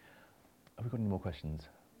 Have we got any more questions?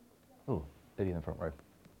 Oh, lady in the front row.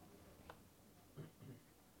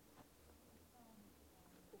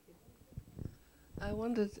 I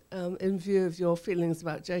wondered, in view of your feelings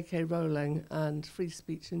about J.K. Rowling and free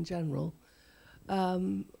speech in general,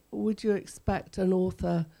 would you expect an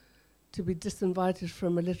author to be disinvited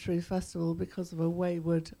from a literary festival because of a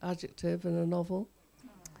wayward adjective in a novel?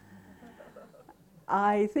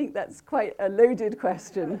 I think that's quite a loaded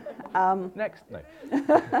question. Next, no.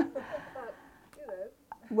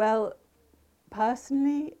 Well,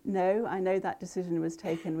 personally, no. I know that decision was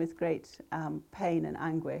taken with great pain and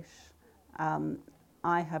anguish.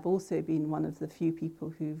 I have also been one of the few people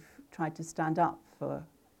who've tried to stand up for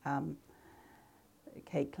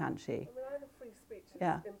Kate Clanchy. I mean, either free speech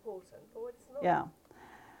is important, or it's not. Yeah.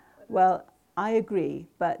 Well, I agree,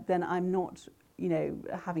 but then I'm not,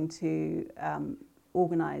 having to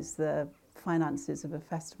organise the finances of a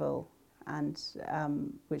festival, and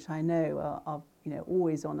which I know are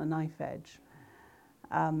always on a knife edge.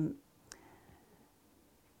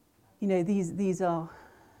 These are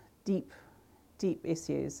deep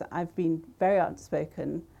issues. I've been very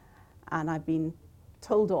outspoken, and I've been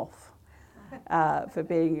told off for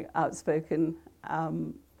being outspoken.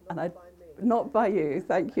 Not by you,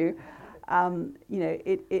 thank you.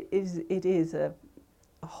 It is a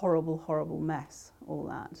horrible mess, all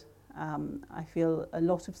that. I feel a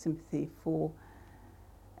lot of sympathy for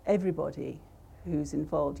everybody who's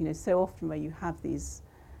involved. So often where you have these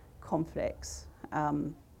conflicts,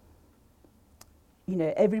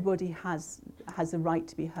 everybody has a right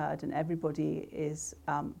to be heard, and everybody is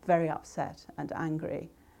very upset and angry.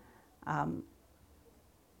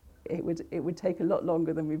 It would take a lot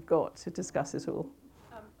longer than we've got to discuss it all.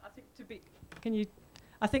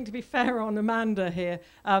 I think to be fair on Amanda here,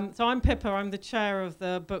 so I'm Pippa, I'm the chair of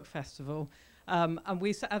the book festival, and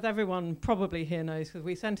we, as everyone probably here knows, because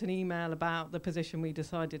we sent an email about the position we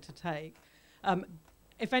decided to take.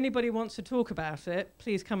 If anybody wants to talk about it,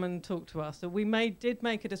 please come and talk to us. So we did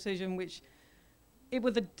make a decision which, it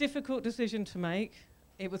was a difficult decision to make.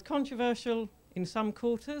 It was controversial in some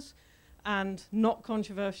quarters and not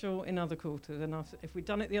controversial in other quarters. And if we'd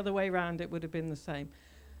done it the other way around, it would have been the same.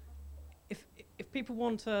 If people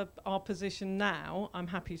want our position now, I'm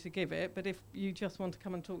happy to give it. But if you just want to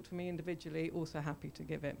come and talk to me individually, also happy to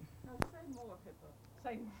give it. Say more, Pippa.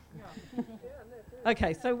 Say more.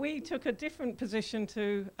 Okay, so we took a different position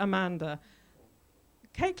to Amanda.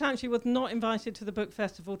 Kate Clanchy was not invited to the book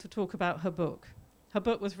festival to talk about her book. Her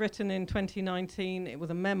book was written in 2019. It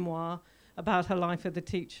was a memoir about her life as a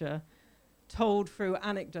teacher, told through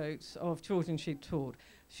anecdotes of children she'd taught.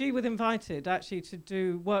 She was invited actually to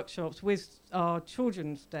do workshops with our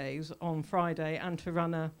children's days on Friday and to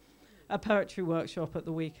run a poetry workshop at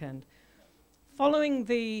the weekend. Following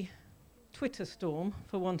the Twitter storm,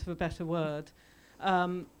 for want of a better word,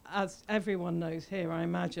 as everyone knows here, I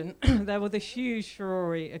imagine, there was a huge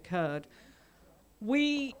furore occurred.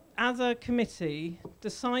 We, as a committee,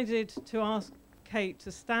 decided to ask Kate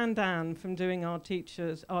to stand down from doing our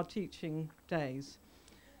teaching days.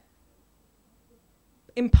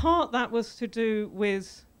 In part, that was to do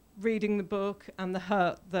with reading the book and the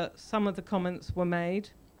hurt that some of the comments were made.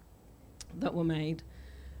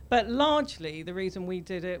 But largely, the reason we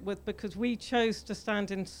did it was because we chose to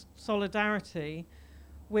stand in solidarity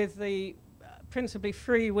with the principally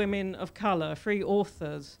free women of colour, free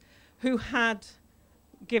authors, who had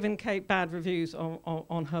given Kate bad reviews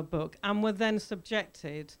on her book and were then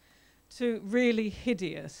subjected to really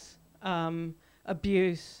hideous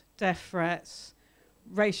abuse, death threats,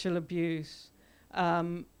 racial abuse,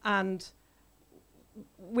 and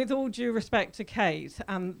with all due respect to Kate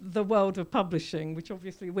and the world of publishing, which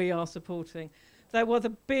obviously we are supporting, there was a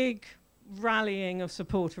big rallying of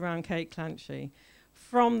support around Kate Clanchy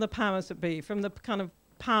from the powers that be, from the kind of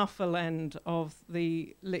powerful end of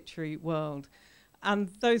the literary world. And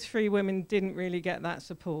those three women didn't really get that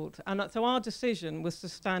support. And so our decision was to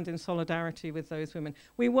stand in solidarity with those women.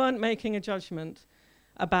 We weren't making a judgment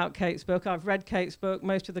about Kate's book. I've read Kate's book.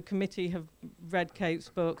 Most of the committee have read Kate's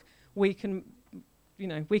book. We can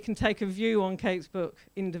take a view on Kate's book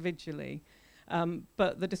individually.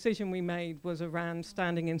 But the decision we made was around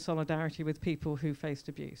standing in solidarity with people who faced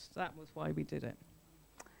abuse. That was why we did it.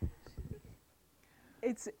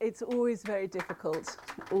 It's always very difficult,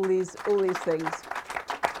 all these things.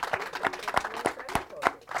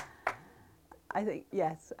 I think,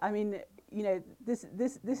 yes. I mean, this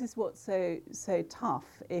is what's so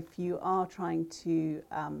tough if you are trying to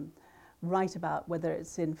write about, whether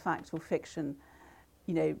it's in fact or fiction,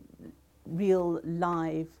 real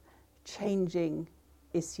live changing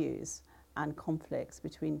issues and conflicts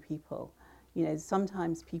between people.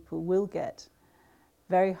 Sometimes people will get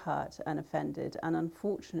very hurt and offended, and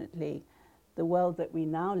unfortunately the world that we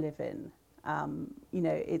now live in You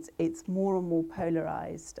know, it's more and more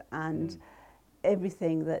polarized, and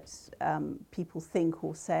everything that people think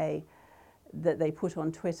or say that they put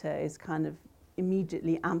on Twitter is kind of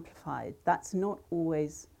immediately amplified. That's not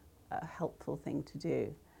always a helpful thing to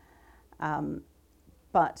do.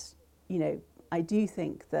 But, you know, I do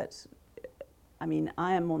think that, I mean,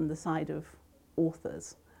 I am on the side of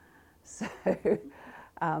authors, so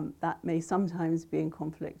that may sometimes be in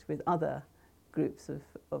conflict with other groups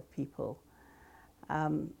of people.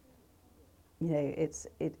 You know,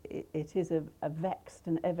 it is a vexed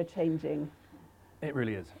and ever-changing It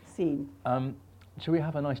really is. scene. Shall we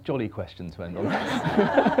have a nice jolly question to end on?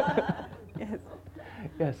 Yes.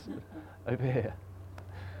 Yes, over here.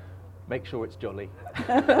 Make sure it's jolly.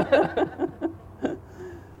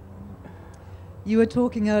 You were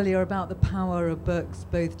talking earlier about the power of books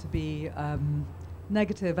both to be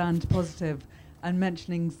negative and positive, and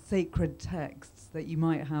mentioning sacred texts that you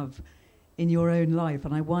might have in your own life.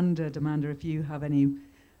 And I wondered, Amanda, if you have any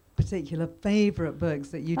particular favourite books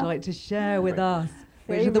that you'd like to share with us.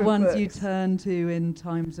 Which are the ones you turn to in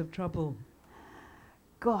times of trouble?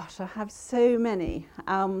 Gosh, I have so many.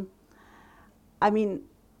 I mean,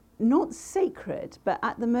 not sacred, but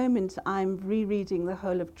at the moment I'm rereading the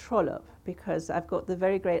whole of Trollope, because I've got the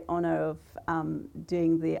very great honour of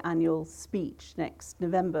doing the annual speech next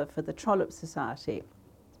November for the Trollope Society.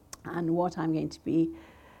 And what I'm going to be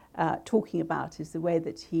talking about is the way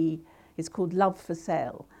that he is called Love for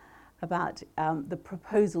Sale, about the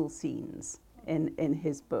proposal scenes in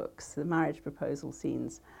his books, the marriage proposal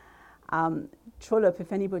scenes. Trollope,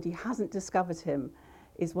 if anybody hasn't discovered him,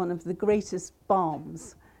 is one of the greatest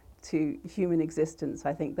balms to human existence.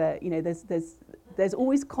 I think that, you know, there's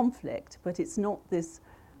always conflict, but it's not this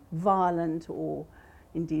violent or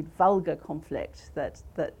indeed vulgar conflict that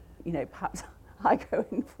you know, perhaps I go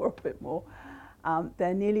in for a bit more.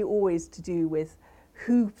 They're nearly always to do with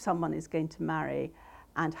who someone is going to marry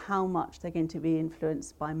and how much they're going to be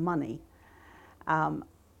influenced by money.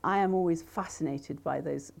 I am always fascinated by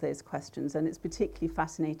those questions, and it's particularly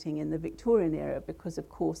fascinating in the Victorian era because, of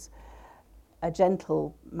course, a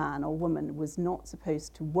gentleman or woman was not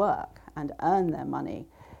supposed to work and earn their money.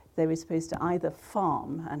 They were supposed to either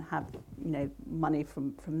farm and have, you know, money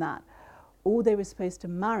from that, or they were supposed to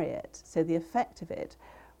marry it. So the effect of it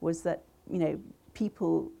was that, you know,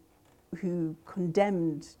 people who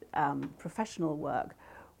condemned professional work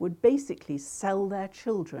would basically sell their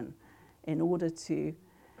children in order to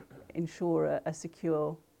ensure a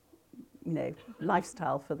secure, you know,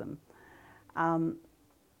 lifestyle for them.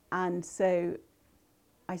 And so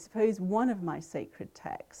I suppose one of my sacred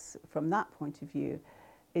texts from that point of view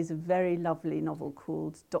is a very lovely novel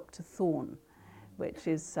called Dr. Thorne, which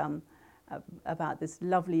is about this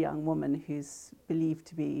lovely young woman who's believed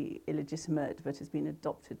to be illegitimate but has been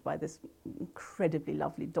adopted by this incredibly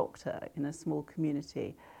lovely doctor in a small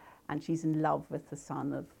community, and she's in love with the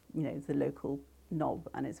son of, you know, the local knob,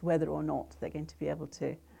 and it's whether or not they're going to be able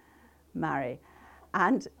to marry.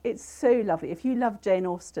 And it's so lovely. If you love Jane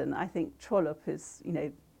Austen, I think Trollope is, you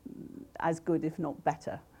know, as good, if not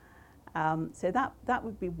better. So that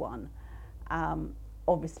would be one.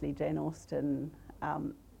 Obviously, Jane Austen.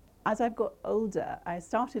 As I've got older, I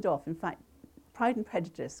started off, in fact, Pride and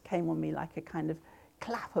Prejudice came on me like a kind of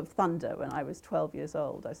clap of thunder when I was 12 years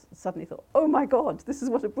old. I suddenly thought, oh my God, this is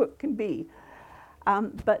what a book can be.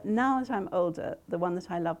 But now that I'm older, the one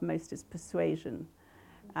that I love most is Persuasion.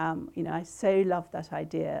 You know, I so love that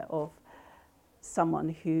idea of someone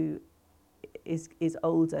who is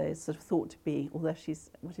older, is sort of thought to be, although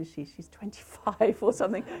she's 25 or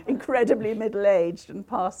something, incredibly middle-aged and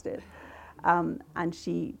past it. And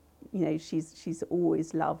she, you know, she's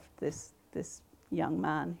always loved this young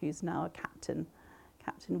man who's now a captain,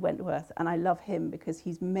 Captain Wentworth, and I love him because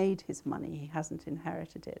he's made his money, he hasn't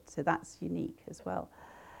inherited it, so that's unique as well.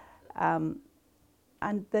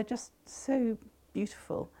 And they're just so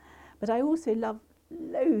beautiful. But I also love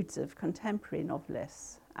loads of contemporary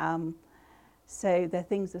novelists. So they're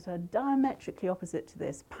things that are diametrically opposite to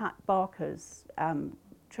this. Pat Barker's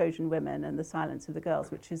Trojan Women and The Silence of the Girls,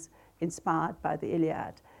 which is inspired by the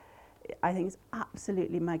Iliad. I think it's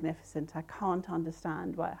absolutely magnificent. I can't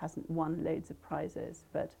understand why it hasn't won loads of prizes,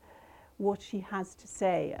 but what she has to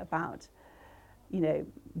say about, you know,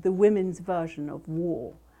 the women's version of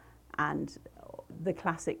war and the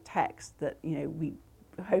classic text that, you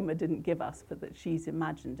know, Homer didn't give us, but that she's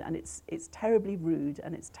imagined, and it's terribly rude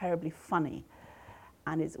and it's terribly funny,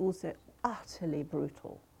 and it's also utterly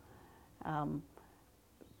brutal.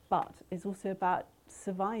 But it's also about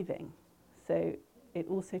surviving. So it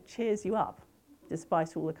also cheers you up,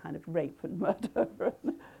 despite all the kind of rape and murder.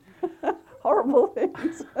 horrible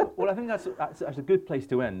things. Well, I think that's a good place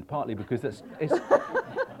to end, partly because it's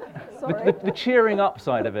Sorry. the cheering up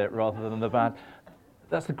side of it rather than the bad.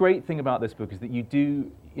 That's the great thing about this book, is that you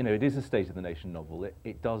do, it is a State of the Nation novel.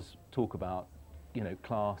 It does talk about,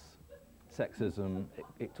 class, sexism,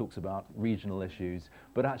 it talks about regional issues,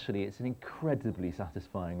 but actually it's an incredibly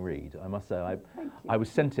satisfying read. I must say, I was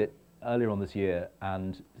sent it earlier on this year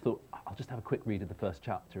and thought, I'll just have a quick read of the first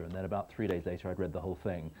chapter, and then about 3 days later I'd read the whole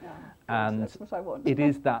thing. Yeah, and that's what I want. it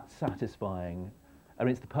is that satisfying. I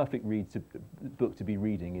mean, it's the perfect book to be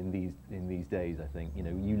reading in these days, I think.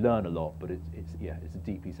 You learn a lot, but it's a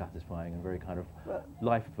deeply satisfying and very kind of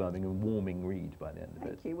life-affirming and warming read by the end of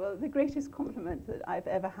it. Thank you. Well, the greatest compliment that I've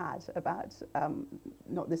ever had about,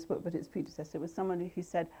 not this book, but its predecessor, was someone who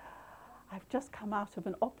said, I've just come out of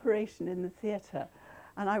an operation in the theatre,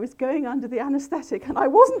 and I was going under the anaesthetic, and I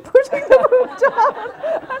wasn't putting the book down.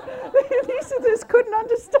 And the anaesthetist couldn't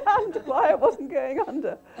understand why I wasn't going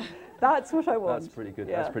under. That's what I want. That's pretty good.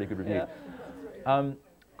 Yeah. That's a pretty good review. Yeah.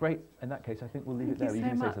 Great. In that case, I think we'll leave it there. Thank You you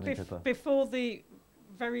can so say much. something, Pippa. Before the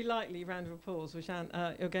very lightly round of applause, which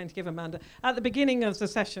you're going to give Amanda, at the beginning of the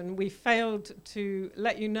session, we failed to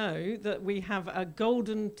let you know that we have a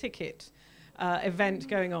golden ticket event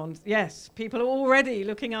going on. Yes, people are already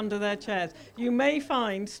looking under their chairs. You may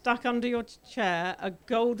find stuck under your chair a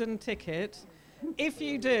golden ticket. If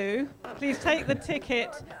you do, please take the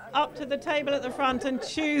ticket up to the table at the front and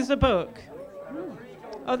choose a book.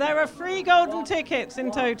 Oh, there are 3 golden tickets in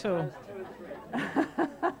total.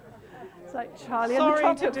 It's like Charlie and the Sorry to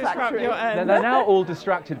Chocolate disrupt Factory. your end. They're now all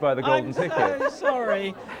distracted by the golden I'm ticket. so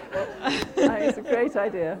sorry. It's a great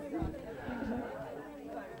idea.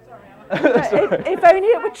 If only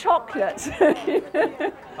it were chocolate.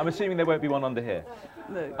 I'm assuming there won't be one under here.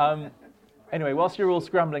 No. Anyway, whilst you're all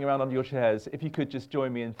scrambling around under your chairs, if you could just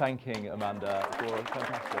join me in thanking Amanda for a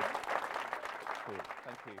fantastic talk.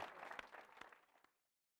 Thank you.